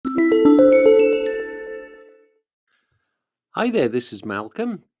Hi there, this is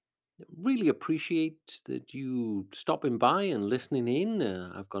Malcolm. Really appreciate that you stopping by and listening in.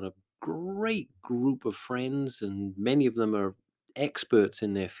 I've got a great group of friends, and many of them are experts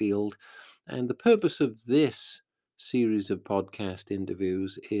in their field. And the purpose of this series of podcast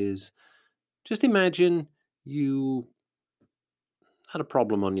interviews is just imagine you had a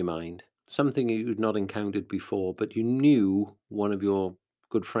problem on your mind, something you'd not encountered before, but you knew one of your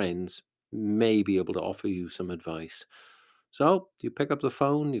good friends may be able to offer you some advice. So you pick up the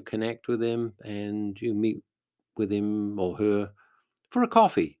phone, you connect with him, and you meet with him or her for a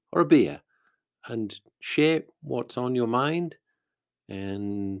coffee or a beer and share what's on your mind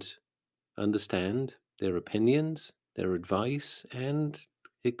and understand their opinions, their advice, and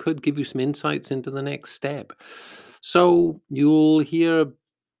it could give you some insights into the next step. So you'll hear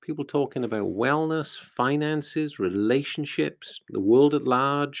people talking about wellness, finances, relationships, the world at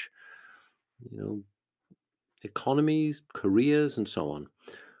large, you know, economies, careers, and so on.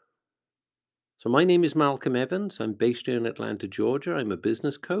 So my name is Malcolm Evans. I'm based here in Atlanta, Georgia. I'm a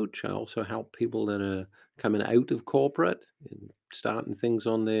business coach. I also help people that are coming out of corporate and starting things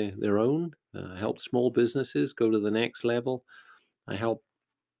on their own. I help small businesses go to the next level. I help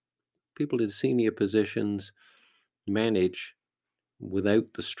people in senior positions manage without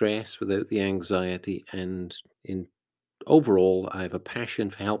the stress, without the anxiety, and in overall, I have a passion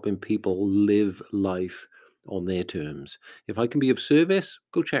for helping people live life on their terms. If I can be of service,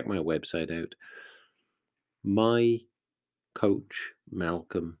 go check my website out.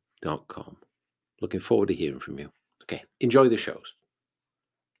 mycoachmalcolm.com. Looking forward to hearing from you. Okay, enjoy the shows.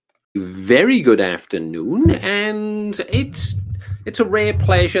 Very good afternoon, and it's a rare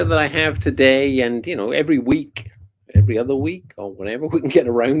pleasure that I have today, and every week, every other week, or whenever we can get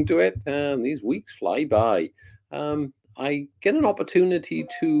around to it. These weeks fly by. I get an opportunity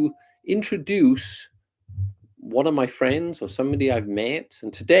to introduce one of my friends or somebody I've met,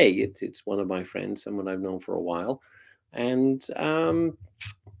 and today it's one of my friends, someone I've known for a while. And what I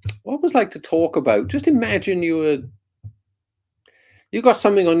always like to talk about, just imagine you got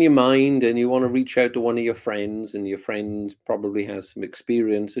something on your mind and you want to reach out to one of your friends, and your friend probably has some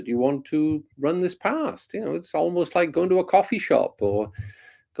experience that you want to run this past. It's almost like going to a coffee shop or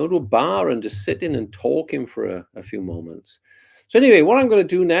go to a bar and just sitting and talking for a few moments. So anyway, what I'm going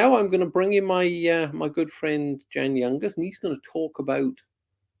to do now, I'm going to bring in my good friend Jan Youngers, and he's going to talk about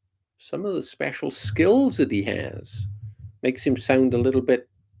some of the special skills that he has. Makes him sound a little bit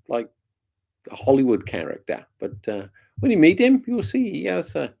like a Hollywood character, but when you meet him, you'll see he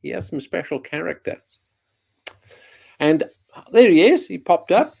has some special character. And there he is. He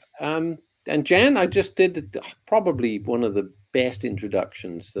popped up. And Jan, I just did probably one of the best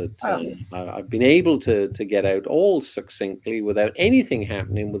introductions that I've been able to get out all succinctly without anything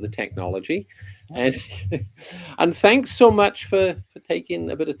happening with the technology. And and thanks so much for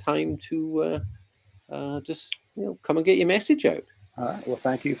taking a bit of time to just come and get your message out. All right. Well,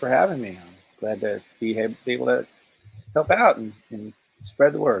 thank you for having me. I'm glad to be able to help out and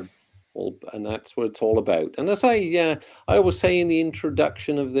spread the word. Well, and that's what it's all about. And as I always say in the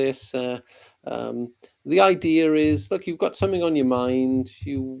introduction of this, the idea is, look, you've got something on your mind,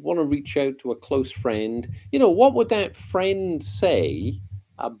 you want to reach out to a close friend. What would that friend say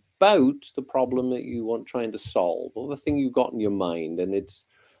about the problem that you want trying to solve, or the thing you've got in your mind? And it's,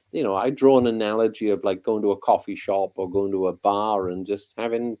 I draw an analogy of like going to a coffee shop or going to a bar and just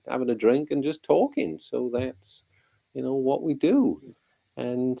having a drink and just talking. So that's, what we do.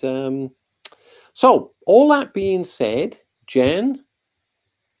 And so, all that being said, Jan,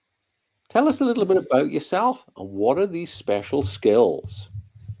 tell us a little bit about yourself and what are these special skills?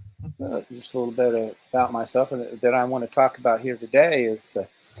 Just a little bit about myself and that I want to talk about here today is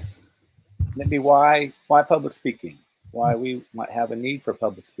maybe why public speaking, why we might have a need for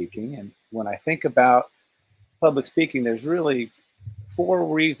public speaking. And when I think about public speaking, there's really four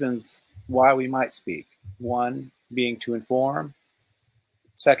reasons why we might speak. One being to inform,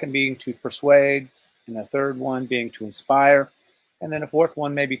 second being to persuade, and a third one being to inspire, and then a fourth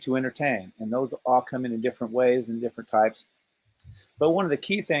one maybe to entertain. And those all come in different ways and different types. But one of the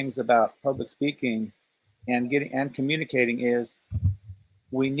key things about public speaking and communicating is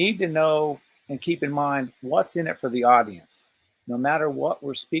we need to know and keep in mind what's in it for the audience. No matter what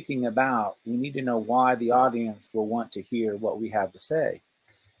we're speaking about, we need to know why the audience will want to hear what we have to say.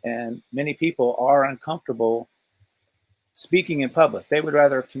 And many people are uncomfortable speaking in public. They would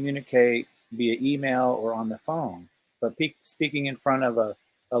rather communicate via email or on the phone. But speaking in front of a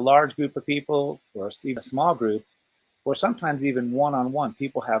large group of people, or even a small group, or sometimes even one-on-one,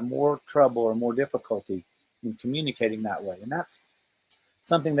 people have more trouble or more difficulty in communicating that way. And that's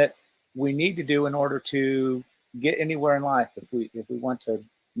something that we need to do in order to get anywhere in life, if we want to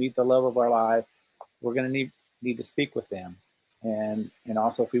meet the love of our life, we're going to need to speak with them. And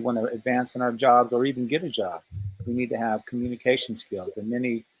also, if we want to advance in our jobs or even get a job, we need to have communication skills. And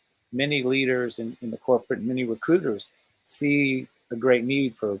many leaders in the corporate, many recruiters see a great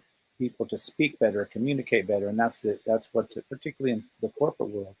need for people to speak better, communicate better, and that's what, particularly in the corporate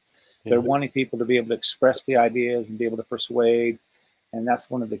world, they're Yeah. wanting people to be able to express the ideas and be able to persuade, and that's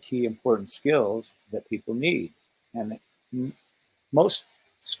one of the key important skills that people need. And most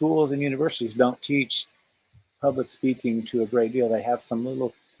schools and universities don't teach public speaking to a great deal. They have some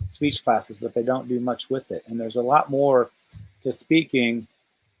little speech classes, but they don't do much with it. And there's a lot more to speaking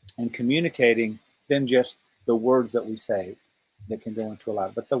and communicating than just the words that we say that can go into a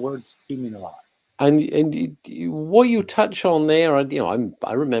lot. But the words do mean a lot. And what you touch on there,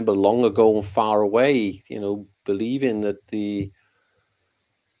 I remember long ago and far away, believing that the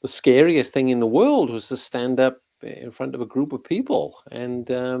scariest thing in the world was to stand up in front of a group of people. And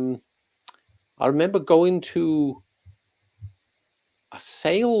I remember going to a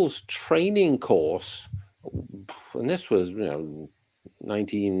sales training course, and this was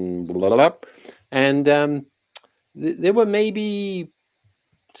 19 blah, blah, blah, and there were maybe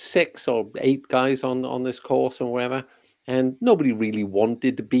 6 or 8 guys on this course or whatever, and nobody really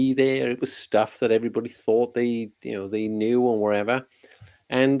wanted to be there. It was stuff that everybody thought they knew or whatever.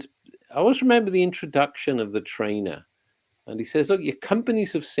 And I always remember the introduction of the trainer, and he says, "Look, your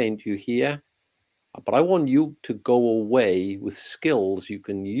companies have sent you here, but I want you to go away with skills you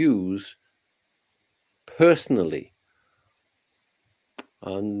can use personally."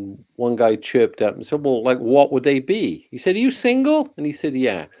 And one guy chirped up and said, "Well, like, what would they be?" He said, "Are you single?" And he said,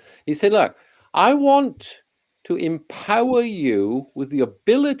 "Yeah." He said, "Look, I want to empower you with the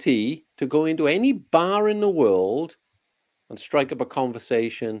ability to go into any bar in the world and strike up a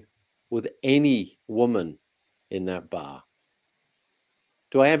conversation with any woman in that bar.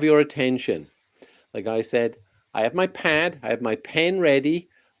 Do I have your attention?" The guy said, "I have my pad, I have my pen ready.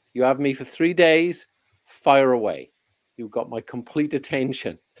 You have me for 3 days. Fire away. You've got my complete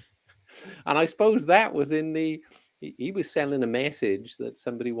attention." And I suppose that was he was selling a message that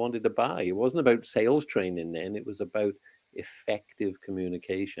somebody wanted to buy. It wasn't about sales training then, it was about effective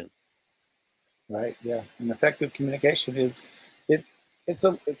communication. Right. Yeah. And effective communication is it. It's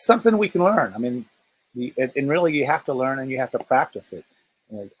something we can learn. I mean, and really you have to learn and you have to practice it.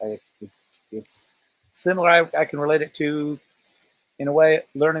 It's similar. I can relate it to, in a way,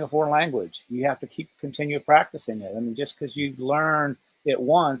 learning a foreign language. You have to continue practicing it. I mean, just because you learn it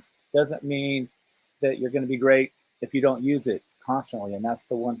once doesn't mean that you're going to be great if you don't use it constantly. And that's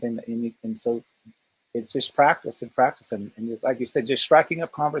the one thing that you need. And so it's just practice and practice. And like you said, just striking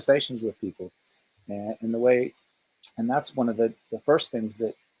up conversations with people. And the way, and that's one of the first things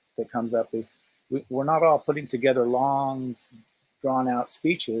that comes up is we're not all putting together long, drawn out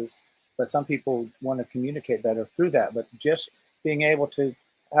speeches, but some people want to communicate better through that. But just being able to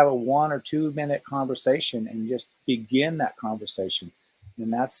have a 1 or 2 minute conversation and just begin that conversation,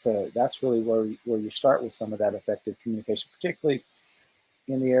 and that's really where you start with some of that effective communication, particularly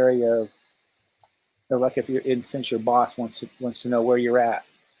in the area of, like, if you're in, since your boss wants to know where you're at,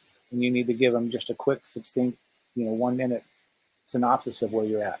 and you need to give them just a quick, succinct, 1 minute synopsis of where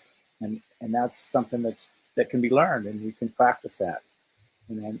you're at, and that's something that can be learned, and you can practice that,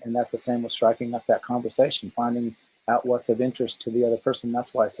 and that's the same with striking up that conversation, finding out what's of interest to the other person.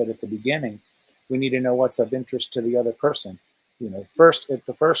 That's why I said at the beginning, we need to know what's of interest to the other person. First in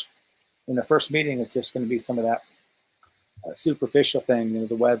the first meeting, it's just going to be some of that superficial thing,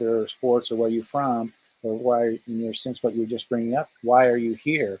 the weather or sports or where you're from, or why, in your sense, what you're just bringing up, why are you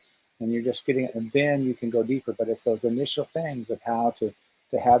here? And you're just getting it, and then you can go deeper. But it's those initial things of how to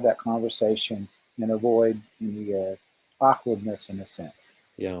have that conversation and avoid the awkwardness, in a sense.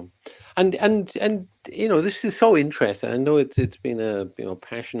 Yeah. And this is so interesting. I know it's been a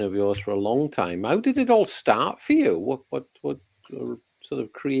passion of yours for a long time. How did it all start for you? What sort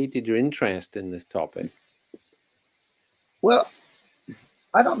of created your interest in this topic? Well,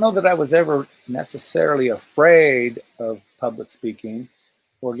 I don't know that I was ever necessarily afraid of public speaking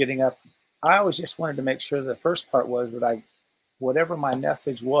or getting up. I always just wanted to make sure the first part was that whatever my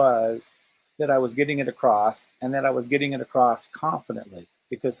message was, that I was getting it across, and that I was getting it across confidently.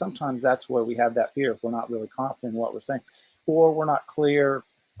 Because sometimes that's where we have that fear, if we're not really confident in what we're saying, or we're not clear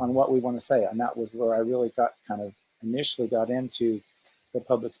on what we want to say. And that was where I really initially got into the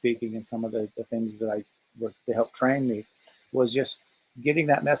public speaking, and some of the things that to help train me was just getting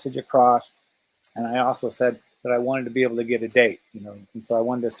that message across. And I also said that I wanted to be able to get a date, and so I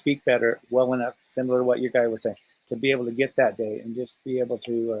wanted to speak better, well enough, similar to what your guy was saying, to be able to get that date and just be able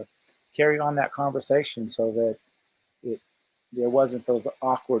to carry on that conversation so that there wasn't those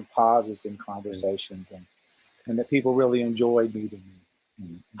awkward pauses in conversations, and that people really enjoyed meeting me.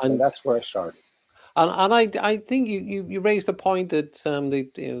 And so that's where I started. And I think you raised a point that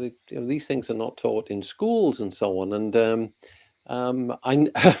these things are not taught in schools and so on. And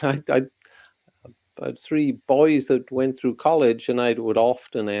I had three boys that went through college, and I would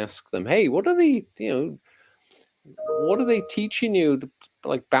often ask them, "Hey, what are they teaching you to,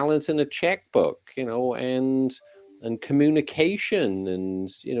 like, balancing a checkbook, and communication,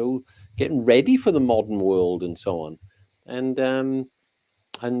 and getting ready for the modern world and so on?"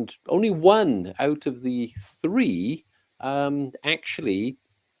 And only one out of the three actually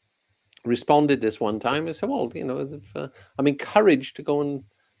responded this one time and said, "Well, I'm encouraged to go and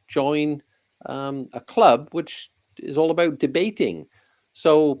join a club which is all about debating."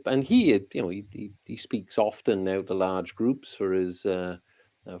 So, and he speaks often now to large groups for his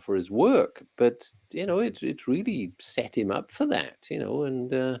work, but it's really set him up for that,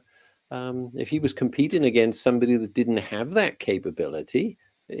 and if he was competing against somebody that didn't have that capability,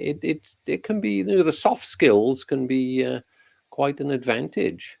 it can be, the soft skills can be quite an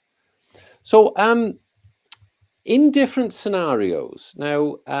advantage. So, in different scenarios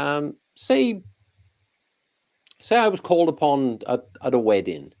now, say I was called upon at a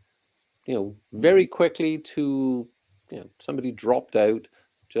wedding, very quickly to, somebody dropped out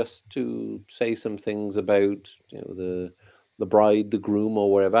just to say some things about, the bride, the groom,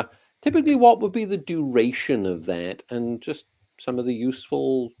 or wherever. Typically, what would be the duration of that, and just some of the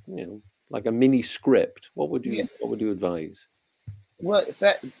useful, like a mini script? What would you advise? Well, if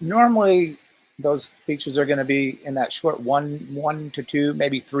that normally those speeches are going to be in that short 1 to 2,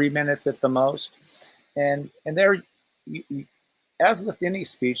 maybe 3 minutes at the most, and there, as with any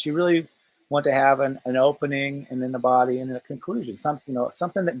speech, you really want to have an opening and then the body and then a conclusion, something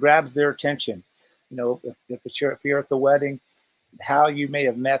that grabs their attention. If you're at the wedding, how you may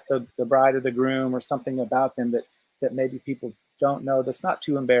have met the bride or the groom, or something about them that maybe people don't know. That's not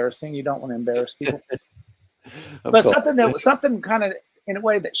too embarrassing. You don't want to embarrass people. But something kind of in a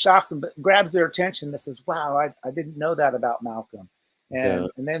way that shocks them, but grabs their attention. That says, "Wow, I didn't know that about Malcolm," and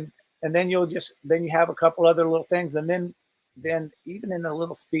then you have a couple other little things, and then even in a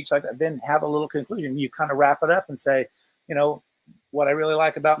little speech like that, then have a little conclusion. You kind of wrap it up and say, what I really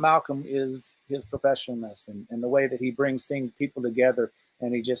like about Malcolm is his professionalness and the way that he brings people together,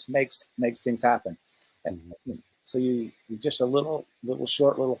 and he just makes things happen. And so you just a little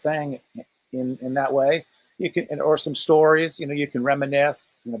short little thing in that way. You can, or some stories, you can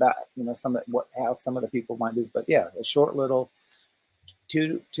reminisce about, how some of the people might do. But yeah, a short little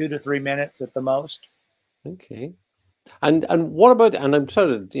 2 to 3 minutes at the most. Okay. And what about, and I'm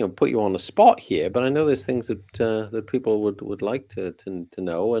sorry to put you on the spot here, but I know there's things that people would like to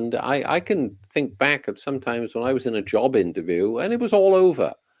know, and I can think back at sometimes when I was in a job interview and it was all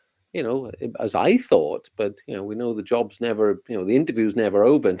over, as I thought, but we know the job's never, the interview's never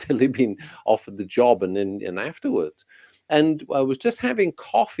over until they've been offered the job, and afterwards. And I was just having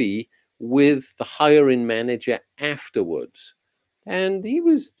coffee with the hiring manager afterwards. And he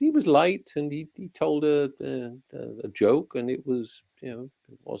was light, and he told a joke, and it was, it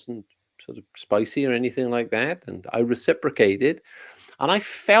wasn't sort of spicy or anything like that, and I reciprocated, and I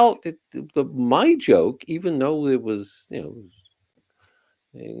felt that my joke, even though it was,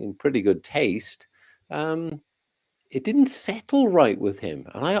 in pretty good taste, it didn't settle right with him,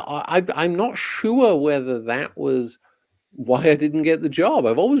 and I'm not sure whether that was why I didn't get the job.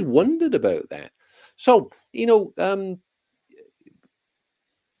 I've always wondered about that. So,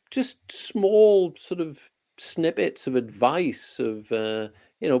 just small sort of snippets of advice of,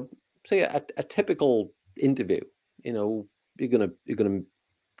 say a typical interview. You're gonna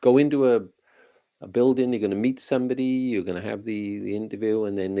go into a building, you're gonna meet somebody, you're gonna have the interview,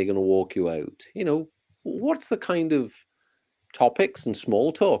 and then they're gonna walk you out. What's the kind of topics and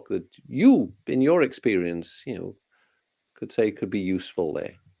small talk that you, in your experience, could say could be useful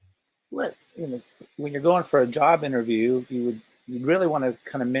there? Well, when you're going for a job interview, you'd really want to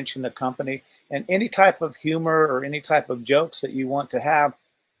kind of mention the company and any type of humor or any type of jokes that you want to have.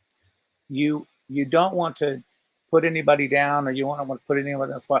 You don't want to put anybody down, or you want to put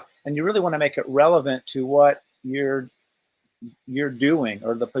anybody on the spot, and you really want to make it relevant to what you're doing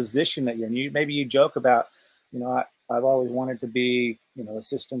or the position that you're in. Maybe you joke about, I've always wanted to be, a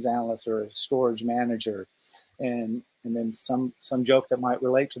systems analyst or a storage manager, and then some joke that might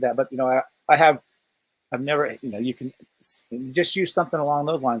relate to that. But I've never, you can just use something along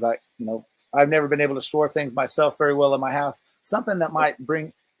those lines. I've never been able to store things myself very well in my house. Something that might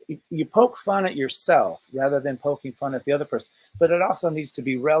bring, you poke fun at yourself rather than poking fun at the other person. But it also needs to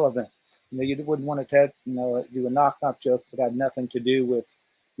be relevant. you wouldn't want to do a knock knock joke that had nothing to do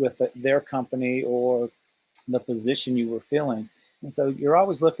with their company or the position you were filling. And so you're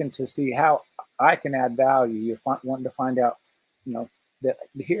always looking to see how I can add value. You're wanting to find out, that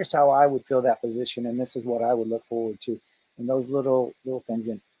here's how I would fill that position, and this is what I would look forward to, and those little things.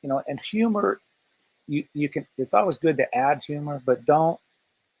 And and humor, you can. It's always good to add humor, but don't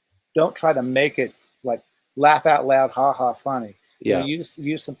try to make it like laugh out loud, ha ha, funny. Yeah.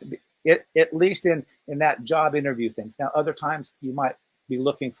 Use something. At least in that job interview things. Now, other times you might be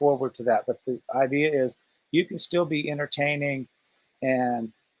looking forward to that, but the idea is you can still be entertaining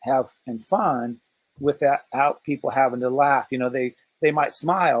and fun without people having to laugh. They might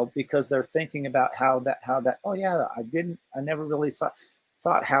smile because they're thinking about how that oh yeah, I never really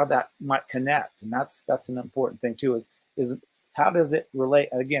thought how that might connect. And that's an important thing too, is how does it relate?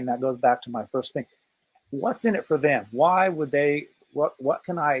 Again, that goes back to my first thing. What's in it for them? Why would they, what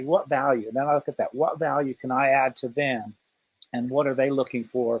value? And then I look at that, what value can I add to them? And what are they looking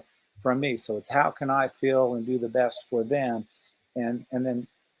for from me? So it's how can I feel and do the best for them, and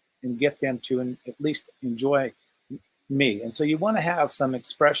get them to at least enjoy me. And so you want to have some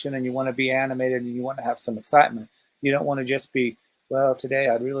expression, and you want to be animated, and you want to have some excitement. You don't want to just be, well, today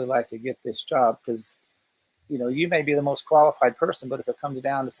I'd really like to get this job, because you may be the most qualified person, but if it comes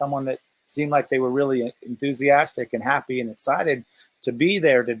down to someone that seemed like they were really enthusiastic and happy and excited to be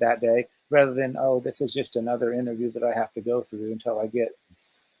there that day, rather than, oh, this is just another interview that I have to go through until I get.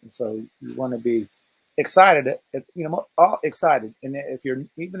 And so you want to be excited, all excited. And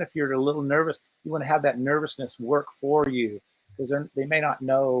even if you're a little nervous, you want to have that nervousness work for you, because they may not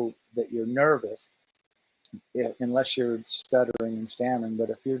know that you're nervous unless you're stuttering and stammering. But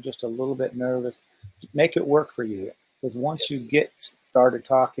if you're just a little bit nervous, make it work for you, because once you get started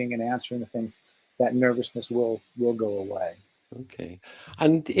talking and answering the things, that nervousness will go away. Okay.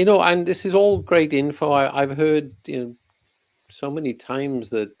 And, and this is all great info. I've heard, so many times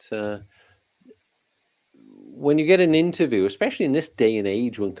that when you get an interview, especially in this day and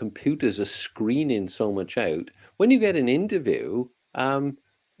age when computers are screening so much out, when you get an interview,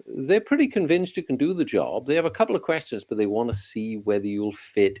 they're pretty convinced you can do the job. They have a couple of questions, but they want to see whether you'll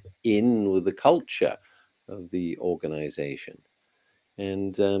fit in with the culture of the organization.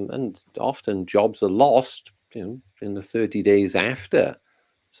 And often jobs are lost, in the 30 days after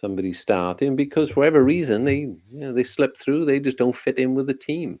somebody's starting, because for whatever reason they slip through. They just don't fit in with the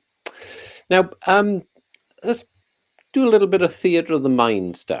team. Now, let's do a little bit of theater of the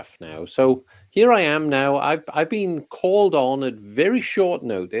mind stuff now. So here I am now. I've been called on at very short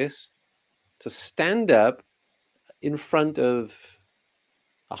notice to stand up in front of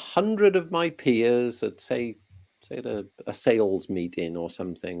 100 of my peers at say at a sales meeting or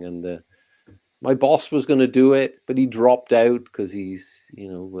something, and my boss was going to do it, but he dropped out because he's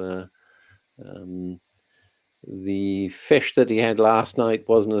the fish that he had last night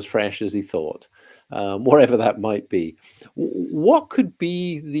wasn't as fresh as he thought, whatever that might be. What could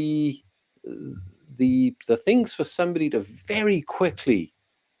be the things for somebody to very quickly,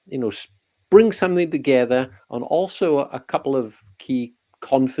 bring something together, and also a couple of key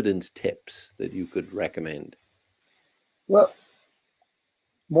confidence tips that you could recommend? Well,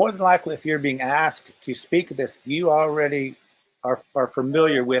 more than likely, if you're being asked to speak at this, you already are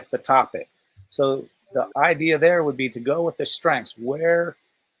familiar with the topic. So the idea there would be to go with the strengths. What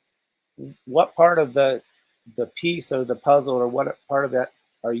part of the piece or the puzzle, or what part of that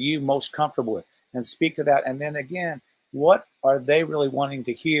are you most comfortable with, and speak to that. And then again, what are they really wanting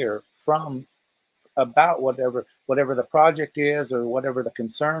to hear about whatever the project is, or whatever the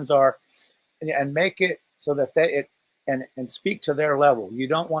concerns are, and make it so that and speak to their level. You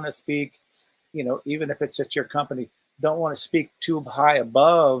don't want to speak, even if it's at your company, don't want to speak too high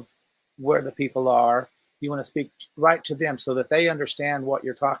above where the people are. You want to speak right to them so that they understand what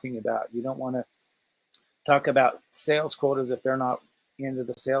you're talking about. You don't want to talk about sales quotas if they're not into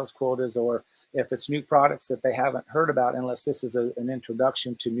the sales quotas, or if it's new products that they haven't heard about, unless this is an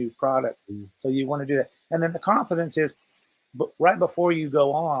introduction to new products. So you want to do that. And then the confidence is, right before you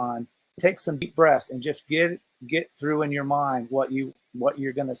go on, take some deep breaths and just get through in your mind what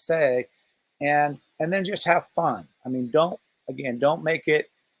you're going to say, and then just have fun. I mean, don't make it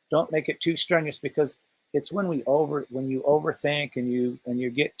too strenuous, because it's when you overthink and you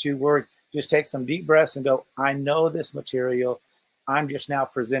get too worried. Just take some deep breaths and go, I know this material, I'm just now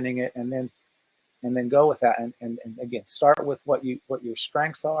presenting it, and then go with that. And again, start with what your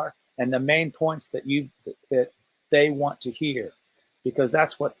strengths are and the main points that they want to hear, because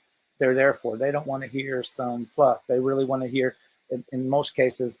that's what they're there for. They don't want to hear some fluff. They really want to hear, in most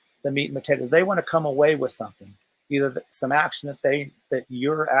cases, the meat and potatoes. They want to come away with something. either some action that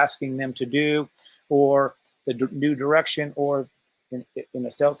you're asking them to do, or the new direction, or in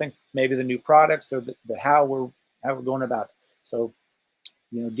a sales thing, maybe the new products, or the how we're going about it. So,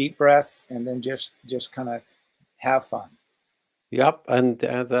 deep breaths, and then just kind of have fun. Yep, and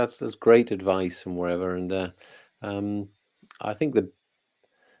that's great advice from wherever. And I think that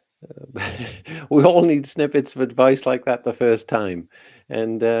we all need snippets of advice like that the first time.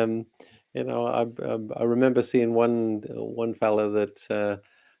 And I remember seeing one fella that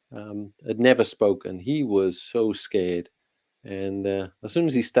had never spoken. He was so scared, and as soon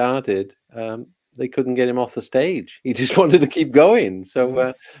as he started, they couldn't get him off the stage. He just wanted to keep going.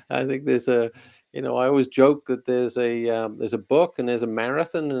 So I think there's I always joke that there's a book and there's a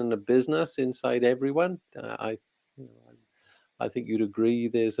marathon and a business inside everyone. I think you'd agree.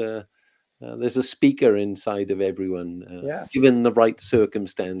 There's a speaker inside of everyone, given the right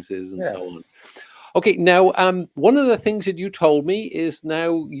circumstances and so on. Okay, now one of the things that you told me is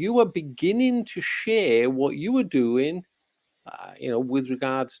now you are beginning to share what you were doing, with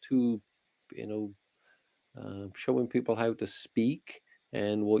regards to, showing people how to speak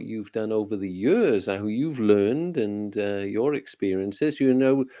and what you've done over the years, how you've learned and your experiences.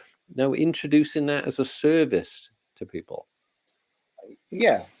 Now introducing that as a service to people.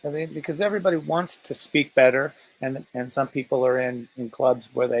 Yeah, I mean, because everybody wants to speak better, and some people are in clubs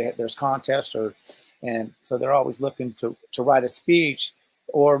where there's contests, and so they're always looking to write a speech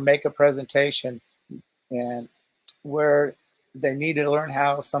or make a presentation, and where they need to learn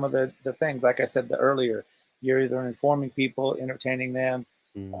how some of the things, like I said earlier, you're either informing people, entertaining them,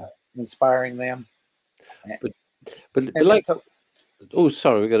 inspiring them. But like, oh,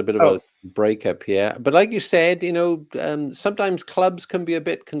 sorry, we got a bit of a breakup here. But like you said, sometimes clubs can be a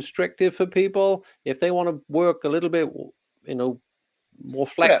bit constrictive for people. If they want to work a little bit, more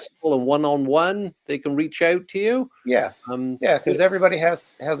flexible and one-on-one, they can reach out to you. Yeah, because everybody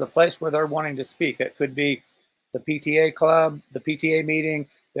has a place where they're wanting to speak. It could be the PTA club, the PTA meeting,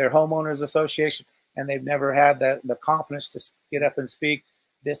 their homeowners association, and they've never had the confidence to get up and speak.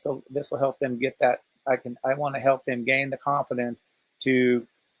 This will help them get that. I want to help them gain the confidence to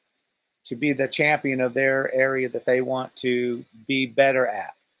be the champion of their area that they want to be better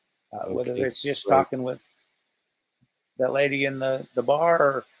at. Whether it's just talking with that lady in the bar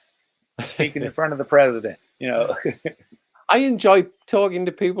or speaking in front of the president, I enjoy talking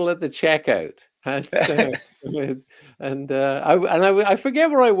to people at the checkout. I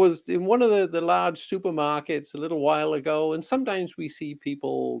forget where I was, in one of the large supermarkets a little while ago, and sometimes we see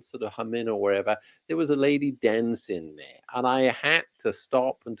people sort of hum in or wherever. There was a lady dancing there, and I had to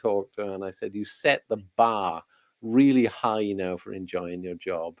stop and talk to her, and I said, "You set the bar really high now for enjoying your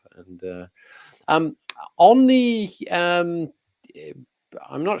job." And on the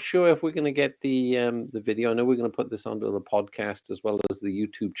I'm not sure if we're going to get the video. I know we're going to put this onto the podcast as well as the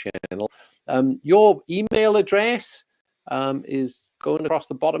YouTube channel. Your email address is going across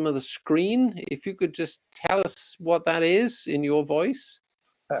the bottom of the screen. If you could just tell us what that is in your voice.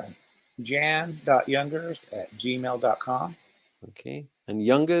 jan.youngers@gmail.com. Okay. And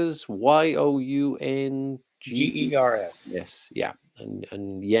Youngers, YOUNGERS. Yes. Yeah.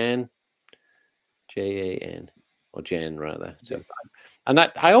 And Jan, JAN, or Jan rather. So, and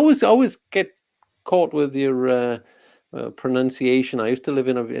that I always get caught with your pronunciation. I used to live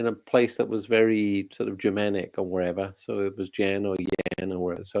in a place that was very sort of Germanic or wherever, so it was Jan or Yan or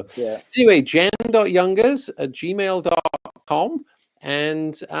wherever. So anyway, jan.youngers@gmail.com,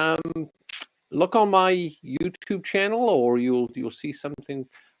 and look on my YouTube channel, or you'll see something.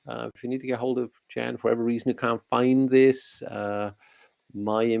 If you need to get hold of Jan for whatever reason you can't find this,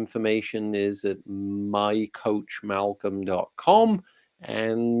 my information is at mycoachmalcolm.com,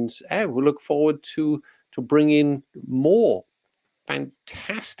 and we look forward to bringing more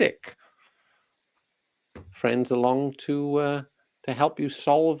fantastic friends along to help you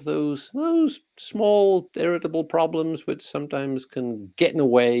solve those small irritable problems which sometimes can get in the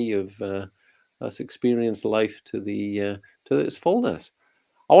way of us experience life to its fullness.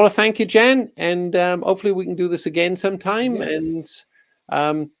 I want to thank you, Jan, and hopefully we can do this again sometime. Yeah. And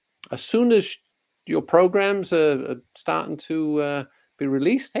as soon as your programs are starting to be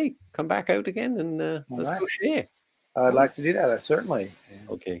released, hey, come back out again and let's go share. I'd like to do that, certainly.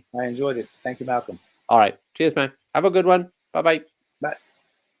 Okay. I enjoyed it. Thank you, Malcolm. All right. Cheers, man. Have a good one. Bye-bye. Bye.